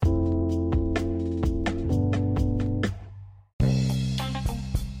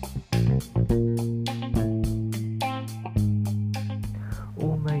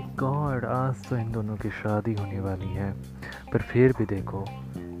परसों इन दोनों की शादी होने वाली है, पर फिर भी देखो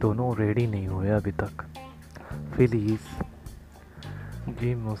दोनों रेडी नहीं हुए अभी तक। फिलीज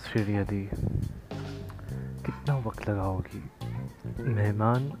जी ऑस्ट्रेलिया दी, कितना वक्त लगाओगी?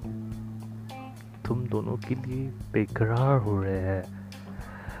 मेहमान तुम दोनों के लिए बेकरार हो रहे हैं।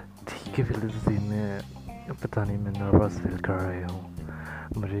 ठीक है फिलीज जी, मैं पता नहीं, मैं नर्वस फील कर रही हूँ।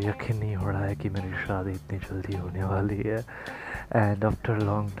 मुझे यकीन नहीं हो रहा है कि मेरी शादी इतनी जल्दी होने वाली है। And after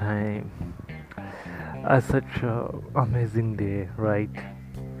long time such a amazing day, right?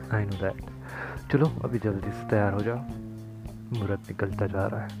 I know that. चलो अभी जल्दी से तैयार हो जाओ, मुहूर्त निकलता जा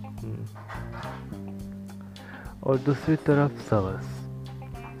रहा है। और दूसरी तरफ सवस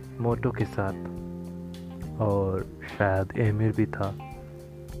मोटो के साथ, और शायद एमिर भी था।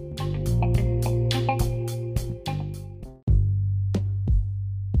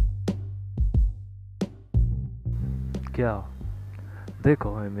 क्या? देखो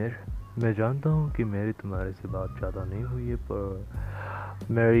एमिर, मैं जानता हूँ कि मेरी तुम्हारे से बात ज़्यादा नहीं हुई है, पर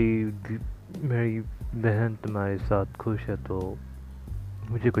मेरी बहन तुम्हारे साथ खुश है तो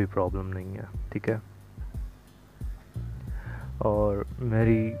मुझे कोई प्रॉब्लम नहीं है, ठीक है? और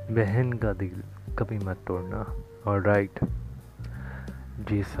मेरी बहन का दिल कभी मत तोड़ना, ऑलराइट?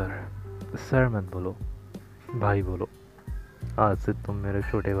 जी सर। सर मत बोलो, भाई बोलो। आज से तुम मेरे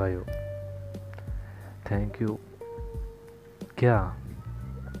छोटे भाई हो। Thank you. क्या?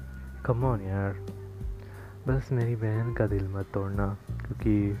 कम ऑन यार, बस मेरी बहन का दिल मत तोड़ना,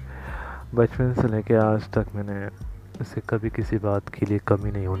 क्योंकि बचपन से लेके आज तक मैंने उसे कभी किसी बात के लिए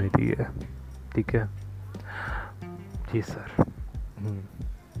कमी नहीं होने दी है, ठीक है? जी सर।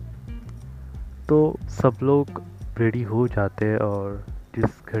 तो सब लोग रेडी हो जाते हैं और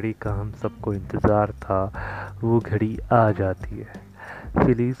जिस घड़ी का हम सबको इंतज़ार था वो घड़ी आ जाती है।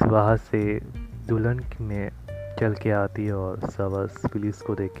 फिलिस वहाँ से दुल्हन में चल के आती है और सवस फिलिस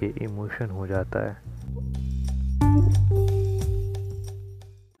को देख के इमोशन हो जाता है।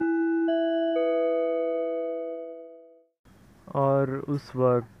 और उस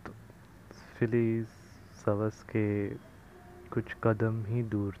वक्त फिलिस सवस के कुछ कदम ही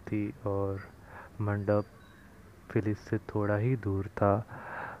दूर थी और मंडप फिलिस से थोड़ा ही दूर था।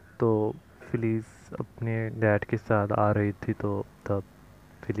 तो फिलिस अपने डैड के साथ आ रही थी, तो तब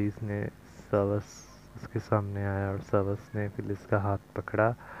फिलिस ने सवस उसके सामने आया और सवस ने फिलिस का हाथ पकड़ा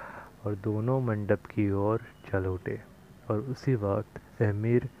और दोनों मंडप की ओर चल उठे। और उसी वक्त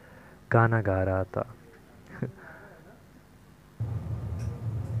अमीर गाना गा रहा था।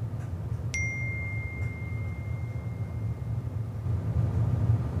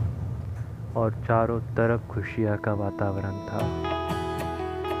 और चारों तरफ खुशियाँ का वातावरण था।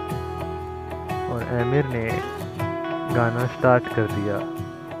 और आमिर ने गाना स्टार्ट कर दिया।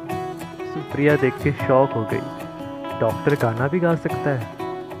 सुप्रिया देख के शॉक हो गई, डॉक्टर गाना भी गा सकता है?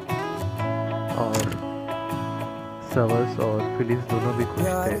 और सवस और फिलिस दोनों भी खुश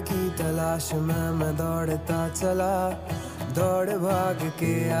थे। की तलाश में मैं दौड़ता चला, दौड़ भाग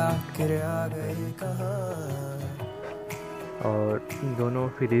के आखिर आ गए कहाँ। और दोनों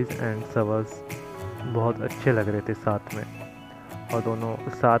फिलिस एंड सवस बहुत अच्छे लग रहे थे साथ में, और दोनों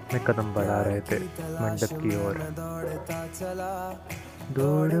साथ में कदम बढ़ा रहे थे मंडप की ओर।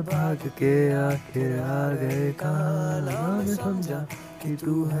 दौड़ भाग के आखिर आ गए कहाँ, ना मैं समझा कि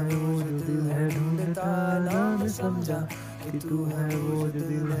तू है वो जो दिल है ढूंढता, ना मैं समझा कि तू है वो जो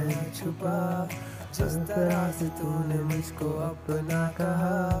दिल है छुपा। जिस तरह से तूने मुझको अपना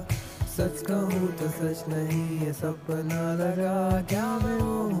कहा, सच कहूँ तो सच नहीं ये सपना लगा। क्या मैं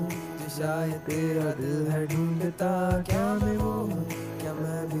वो हूँ जो शायद तेरा दिल है ढूंढता? क्या मैं वो हूँ, क्या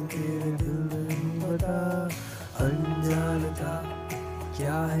मैं भी तेरे दिल में हूँ? बता, अनजान था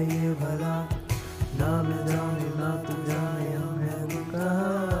क्या है ये भला, ना मैं जाने ना तू जाने हम हैं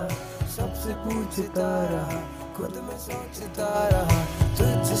कहाँ। सबसे पूछता रहा, खुद में सोचता रहा,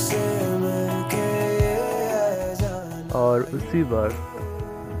 तुझसे मिलके ये जाना। और उसी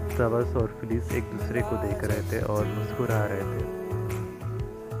वक्त सवस और फिलिस एक दूसरे को देख रहे थे और मुस्कुरा रहे थे।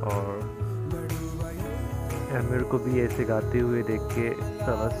 और आमिर को भी ऐसे गाते हुए देख के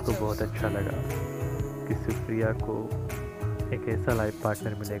सवस को बहुत अच्छा लगा कि सुप्रिया को एक ऐसा लाइफ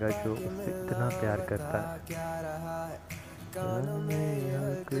पार्टनर मिलेगा जो उससे इतना प्यार करता है। कानों में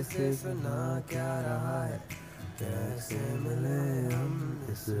यह किसे सुना क्या रहा है, कैसे मिले हम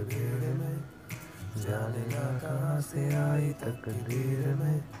इस भीड़ में, जाने ना कहाँ से आई तकदीर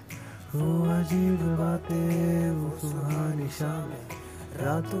में। वो अजीब बातें वो सुहानी शामें,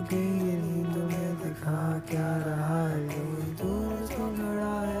 रातों की ये नींद में दिखा क्या रहा है। तू मुझको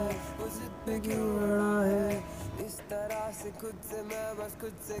गड़ा है, उस पे क्यों अड़ा है, इस तरह से खुद से मैं बस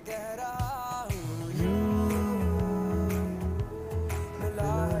खुद से कह रहा हूँ।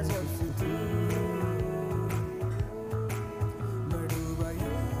 मिला है जब से तू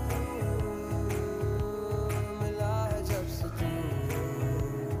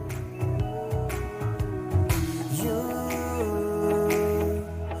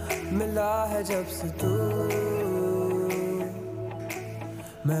है जब से तू,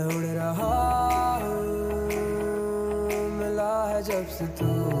 मैं उड़ रहा हूँ, मिला है जब से तू,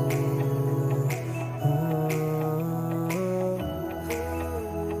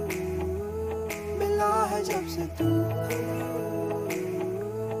 मिला है जब से तू,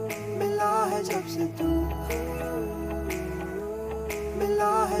 मिला है जब से तू,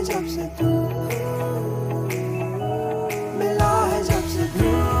 मिला है जब से तू, मिला है जब से तू,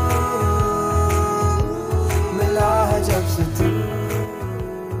 मिला है जब से तू,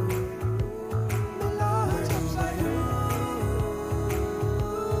 मिला है जब से तू,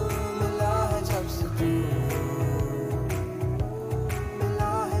 मिला है जब से तू,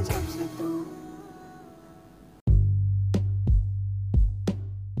 मिला है जब से तू।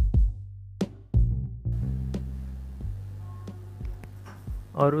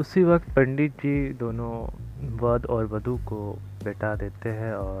 और उसी वक्त पंडित जी दोनों वर और वधू को बैठा देते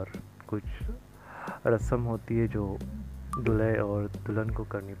हैं और कुछ रस्म होती है जो दूल्हे और दुल्हन को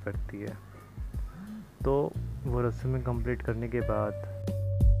करनी पड़ती है। तो वो रस्में कंप्लीट करने के बाद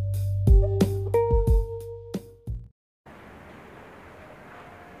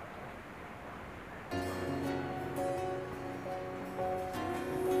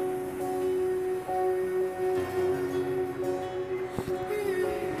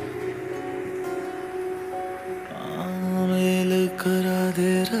करा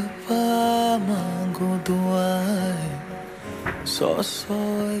दे रब्बा, मांगो दुआएं, सौ सौ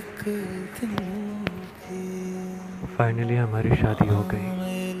एक दिन की, फाइनली हमारी शादी हो गई।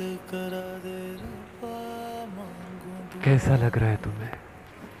 करा दे रब्बा, मांगो कैसा लग रहा है तुम्हें?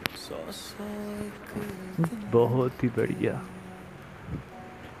 सौ सौ एक दिन बहुत ही बढ़िया।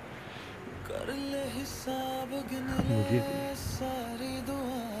 कर ले हिसाब, गिन मुझे ले सारी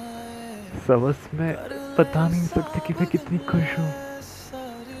दुआएं, समझ में बता नहीं सकते कि मैं कितनी खुश हूँ।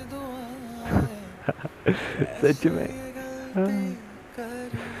 सारी दुआएं, सच में हाँ।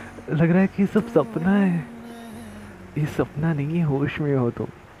 लग रहा है कि ये सब सपना है। ये सपना नहीं है, होश में हो तुम।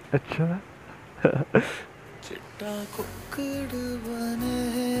 अच्छा चिट्टा कुक्कड़ बने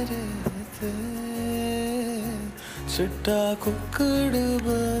रहते, चिट्टा कुक्कड़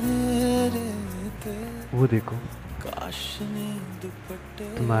बने रहते, वो देखो काश नींद दुपट्टे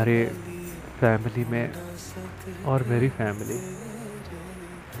तुम्हारे फैमिली में और मेरी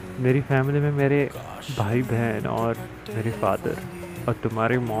फैमिली में मेरे भाई बहन और मेरे फादर और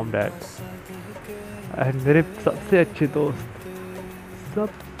तुम्हारे मॉम डैड एंड मेरे सबसे अच्छे दोस्त सब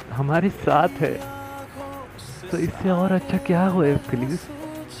हमारे साथ है। तो इससे और अच्छा क्या होए प्लीज़।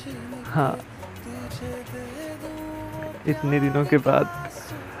 हाँ, इतने दिनों के बाद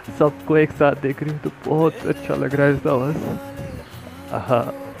सबको एक साथ देख रही हूँ तो बहुत अच्छा लग रहा है बस। हाँ,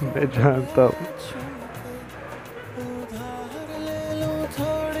 मैं जानता हूँ।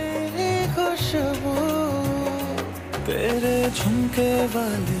 तेरे झुमके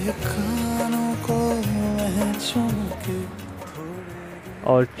वाले कानों को मैं चुमके,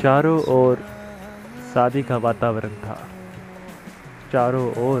 और चारों ओर शादी का वातावरण था, चारों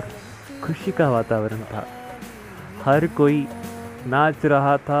ओर खुशी का वातावरण था। हर कोई नाच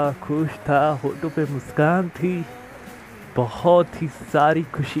रहा था, खुश था, होठों पे मुस्कान थी, बहुत ही सारी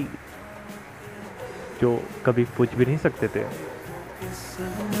खुशी जो कभी पूछ भी नहीं सकते थे,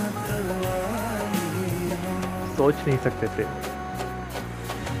 सोच नहीं सकते थे।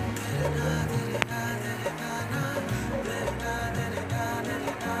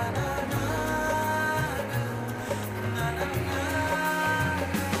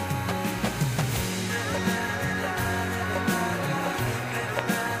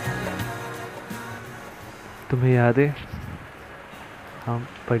 तुम्हें याद है हम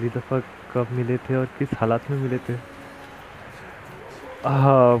पहली दफ़ा कब मिले थे और किस हालात में मिले थे?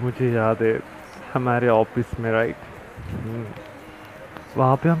 हाँ, मुझे याद है, हमारे ऑफिस में, राइट।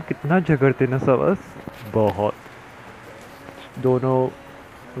 वहाँ पे हम कितना झगड़ते ना सबस, बहुत। दोनों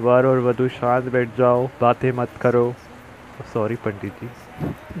वर और वधू शांत बैठ जाओ, बातें मत करो। सॉरी पंडित जी,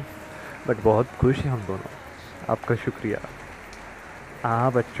 बट बहुत खुश हैं हम दोनों, आपका शुक्रिया।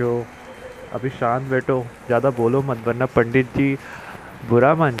 हाँ बच्चों, अभी शांत बैठो, ज़्यादा बोलो मत वरना पंडित जी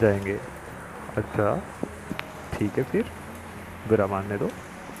बुरा मान जाएंगे। अच्छा ठीक है, फिर बुरा मानने दो।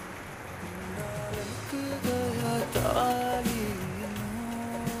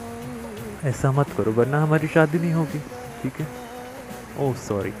 ऐसा मत करो वरना हमारी शादी नहीं होगी, ठीक है? ओह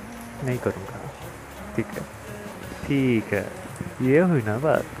सॉरी, नहीं करूँगा, ठीक है ठीक है, ये हुई ना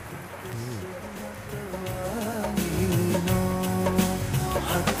बात।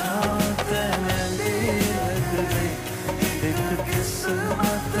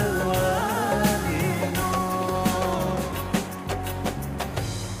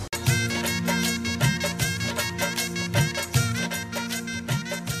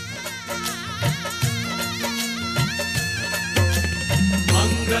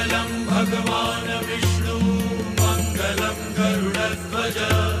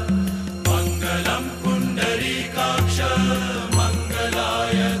 मङ्गलं पुण्डरीकाक्ष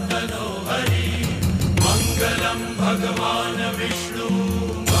मङ्गलाय तनोहरि मङ्गलं भगवान् विष्णु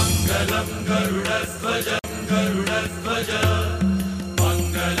मङ्गलं गरुडध्वज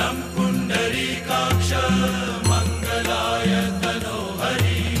मङ्गलं पुण्डरीकाक्ष मङ्गलाय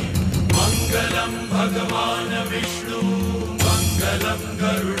तनोहरि मङ्गलं भगवान् विष्णु मङ्गलं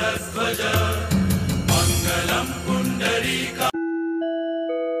गरुडध्वज मङ्गलं पुण्डरीका।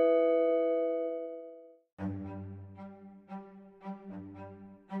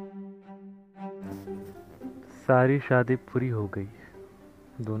 सारी शादी पूरी हो गई,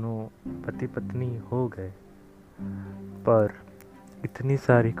 दोनों पति पत्नी हो गए, पर इतनी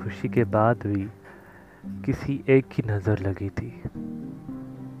सारी खुशी के बाद भी किसी एक की नज़र लगी थी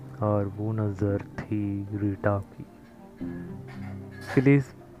और वो नज़र थी रीटा की। फिलिस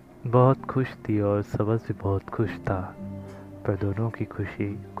बहुत खुश थी और सबस भी बहुत खुश था, पर दोनों की खुशी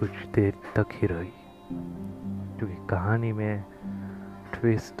कुछ देर तक ही रही, क्योंकि कहानी में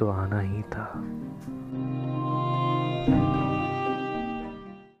ट्विस्ट तो आना ही था।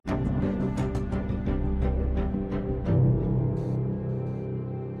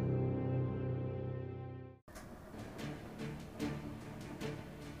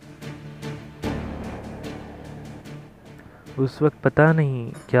 उस वक्त पता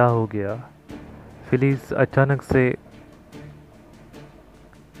नहीं क्या हो गया, फिलिस अचानक से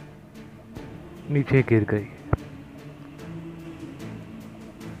नीचे गिर गई।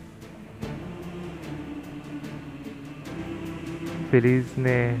 फिलिस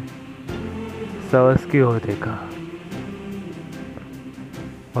ने सबस की ओर देखा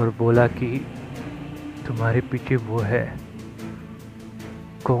और बोला कि तुम्हारे पीछे वो है।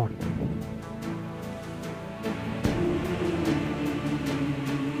 कौन?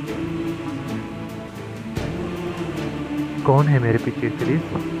 कौन है मेरे पीछे? फिलिस,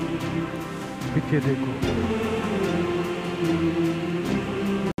 पीछे देखो।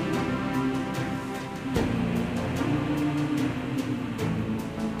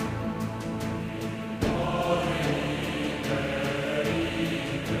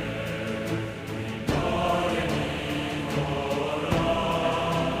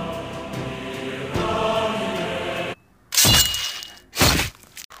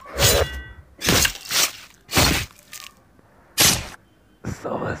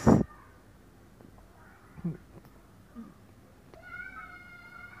 सबस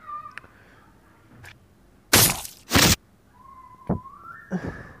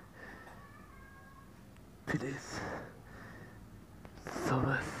फिलिस,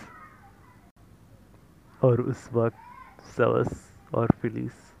 सबस। और उस वक्त सबस और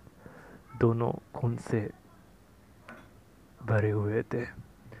फिलिस दोनों खून से भरे हुए थे।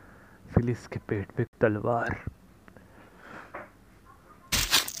 फिलिस के पेट पे तलवार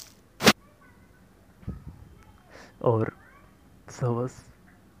और सबस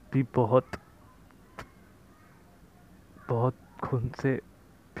भी बहुत खून से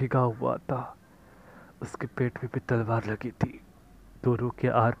भिगा हुआ था। उसके पेट पे भी तलवार लगी थी, दोनों के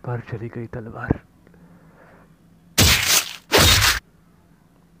आर पार चली गई तलवार।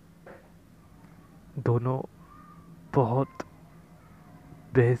 दोनों बहुत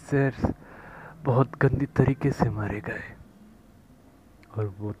बेहतर, बहुत गंदी तरीके से मारे गए, और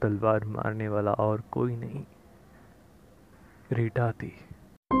वो तलवार मारने वाला और कोई नहीं, रीटा थी।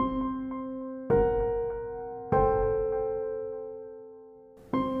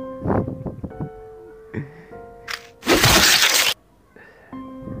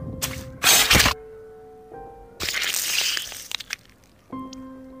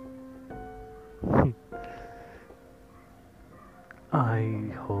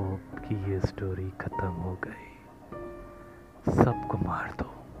 आई होप कि ये स्टोरी खत्म हो गई। सबको मार दो,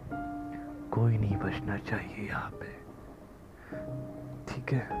 कोई नहीं बचना चाहिए यहाँ पे,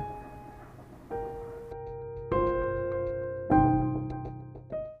 ठीक है?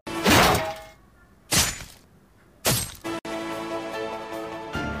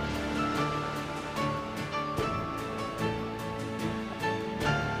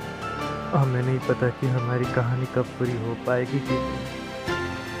 हमें नहीं पता कि हमारी कहानी कब पूरी हो पाएगी कि नहीं,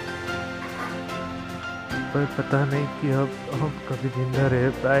 पर पता नहीं कि अब हम कभी जिंदा रह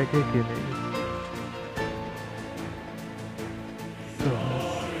पाएंगे कि नहीं।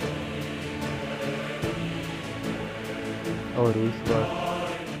 और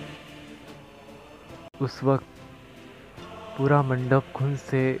उस वक्त पूरा मंडप खून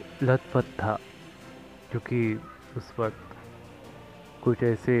से लथपथ था, क्योंकि उस वक्त कुछ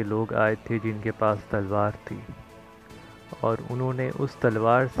ऐसे लोग आए थे जिनके पास तलवार थी, और उन्होंने उस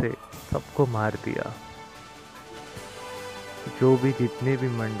तलवार से सबको मार दिया। जो भी जितने भी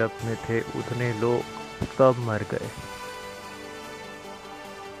मंडप में थे उतने लोग सब मर गए।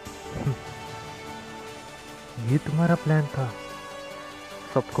 ये तुम्हारा प्लान था,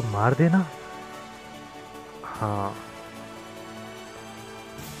 सबको मार देना? हाँ।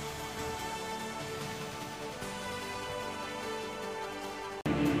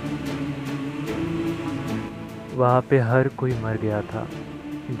 वहाँ पे हर कोई मर गया था,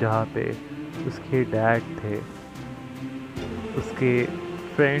 जहाँ पे उसके डैड थे, उसके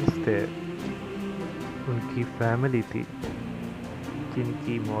फ्रेंड्स थे, उनकी फैमिली थी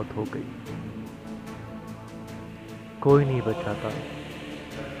जिनकी मौत हो गई। कोई नहीं बचा था।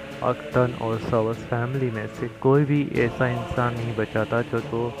 अख्तन और सवस फैमिली में से कोई भी ऐसा इंसान नहीं बचा था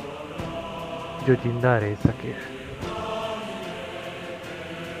जो जिंदा रह सके।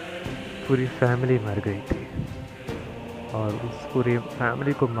 पूरी फैमिली मर गई थी, और उस पूरी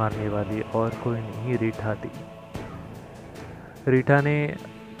फैमिली को मारने वाली और कोई नहीं, रीठा थी। रीठा ने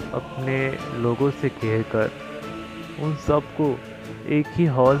अपने लोगों से कहकर उन सबको एक ही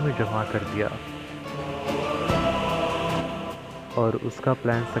हॉल में जमा कर दिया, और उसका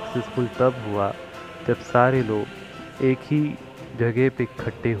प्लान सक्सेसफुल तब हुआ जब सारे लोग एक ही जगह पे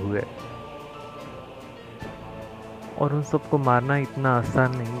इकट्ठे हुए। और उन सबको मारना इतना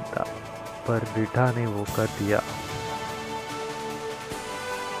आसान नहीं था, पर रीठा ने वो कर दिया।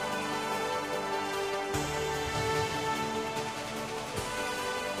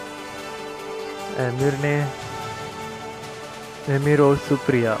 एमिर और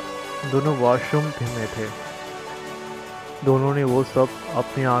सुप्रिया दोनों वॉशरूम में थे। दोनों ने वो सब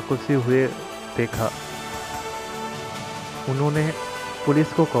अपनी आंखों से हुए देखा। उन्होंने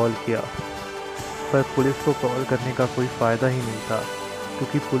पुलिस को कॉल किया, पर पुलिस को कॉल करने का कोई फ़ायदा ही नहीं था,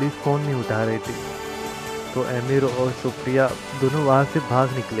 क्योंकि पुलिस फ़ोन नहीं उठा रही थी। तो एमिर और सुप्रिया दोनों वहाँ से भाग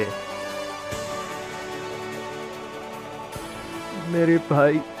निकले। मेरे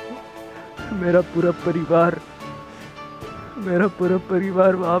भाई, मेरा पूरा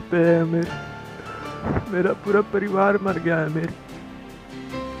परिवार वहाँ पे है एमिर। मेरा पूरा परिवार मर गया है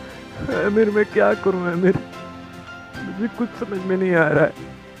एमिर। मैं क्या करूँ एमिर? मुझे कुछ समझ में नहीं आ रहा है।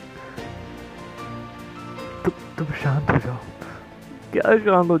 तुम शांत हो जाओ। क्या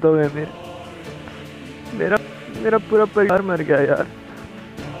शांत हो जाओ एमिर? मेरा पूरा परिवार मर गया यार।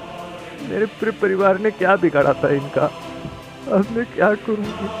 मेरे पूरे परिवार ने क्या बिगाड़ा था इनका? अब मैं क्या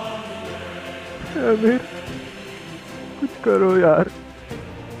करूँगी एमिर? कुछ करो यार।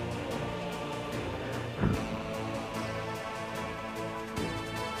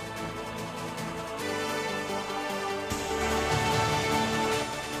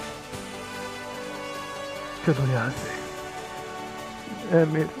 चलो यहाँ से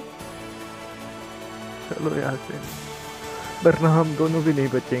एमिर, चलो यहाँ से, वरना हम दोनों भी नहीं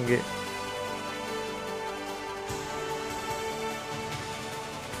बचेंगे।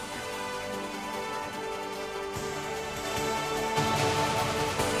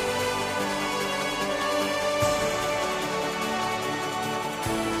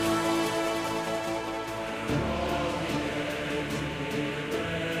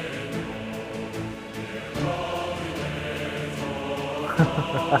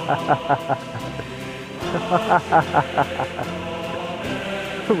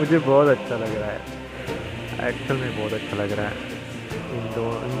 मुझे बहुत अच्छा लग रहा है, एक्चुअल में बहुत अच्छा लग रहा है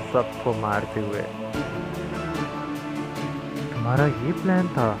इन सबको मारते हुए। तुम्हारा ये प्लान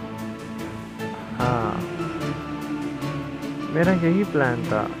था? हाँ, मेरा यही प्लान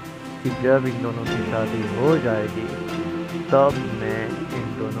था कि जब इन दोनों की शादी हो जाएगी तब मैं इन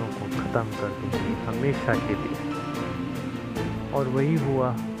दोनों को ख़त्म कर दूँगी हमेशा के लिए। और वही हुआ।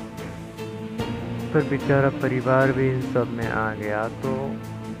 पर बेचारा परिवार भी इन सब में आ गया, तो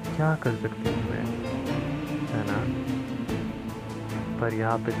क्या कर सकती हूँ मैं, है ना? पर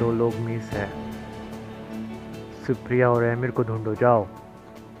यहाँ पे 2 लोग मिस है। सुप्रिया और एमिर को ढूंढो, जाओ।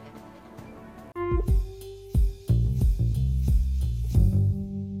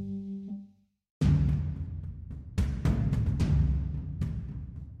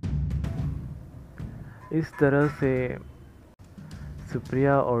 इस तरह से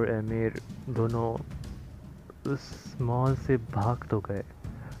सुप्रिया और एमिर दोनों उस मॉल से भाग तो गए,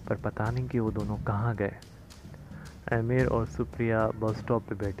 पर पता नहीं कि वो दोनों कहाँ गए। एमिर और सुप्रिया बस स्टॉप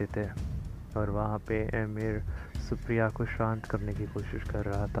पे बैठे थे, और वहाँ पे एमिर सुप्रिया को शांत करने की कोशिश कर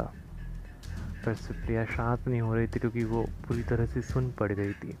रहा था, पर सुप्रिया शांत नहीं हो रही थी क्योंकि वो पूरी तरह से सुन पड़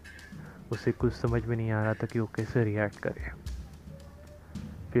गई थी। उसे कुछ समझ में नहीं आ रहा था कि वो कैसे रिएक्ट करे।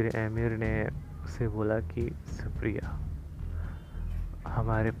 फिर एमिर ने उसे बोला कि सुप्रिया,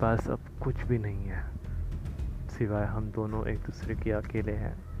 हमारे पास अब कुछ भी नहीं है सिवाय हम दोनों एक दूसरे के अकेले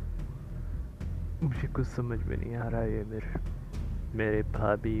हैं। मुझे कुछ समझ में नहीं आ रहा है ये मेरे। मेरे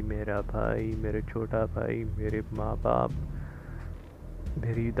भाभी, मेरा भाई, मेरे छोटा भाई, मेरे माँ बाप,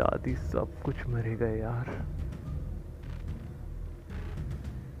 मेरी दादी, सब कुछ मर गए यार।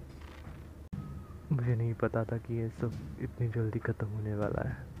 मुझे नहीं पता था कि ये सब इतनी जल्दी ख़त्म होने वाला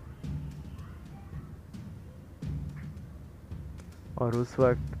है। और उस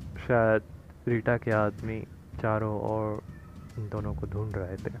वक्त शायद रीटा के आदमी चारों ओर उन दोनों को ढूंढ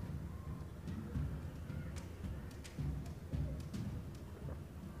रहे थे।